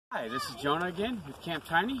Hi, this is Jonah again with Camp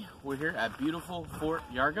Tiny. We're here at beautiful Fort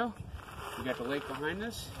Yargo. We got the lake behind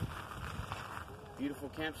us. Beautiful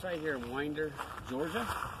campsite here in Winder, Georgia.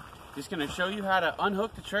 Just going to show you how to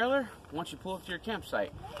unhook the trailer once you pull up to your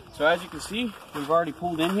campsite. So as you can see, we've already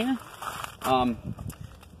pulled in here.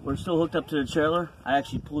 We're still hooked up to the trailer. I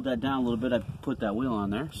actually pulled that down a little bit. I put that wheel on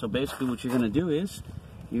there. So basically what you're going to do is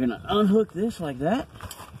you're going to unhook this like that.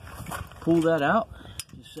 Pull that out.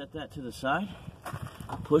 Just set that to the side.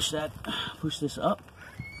 Push this up.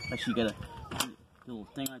 Actually, you got a little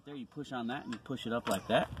thing right there. You push on that and you push it up like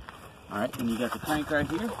that. All right, and you got the crank right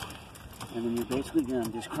here. And then you're basically gonna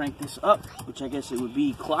just crank this up, which I guess it would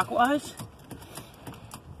be clockwise.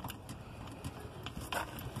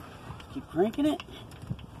 Keep cranking it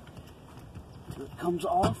until it comes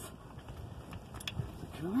off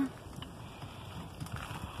the trailer.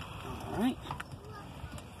 All right.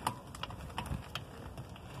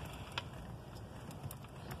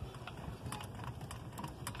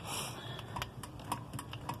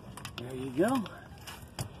 There you go.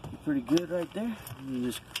 Pretty good right there. You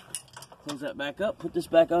just close that back up, put this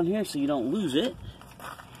back on here so you don't lose it.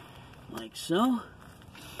 Like so.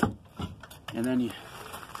 And then you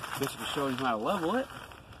basically show you how to level it.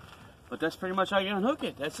 But that's pretty much how you unhook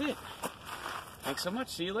it. That's it. Thanks so much.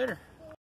 See you later.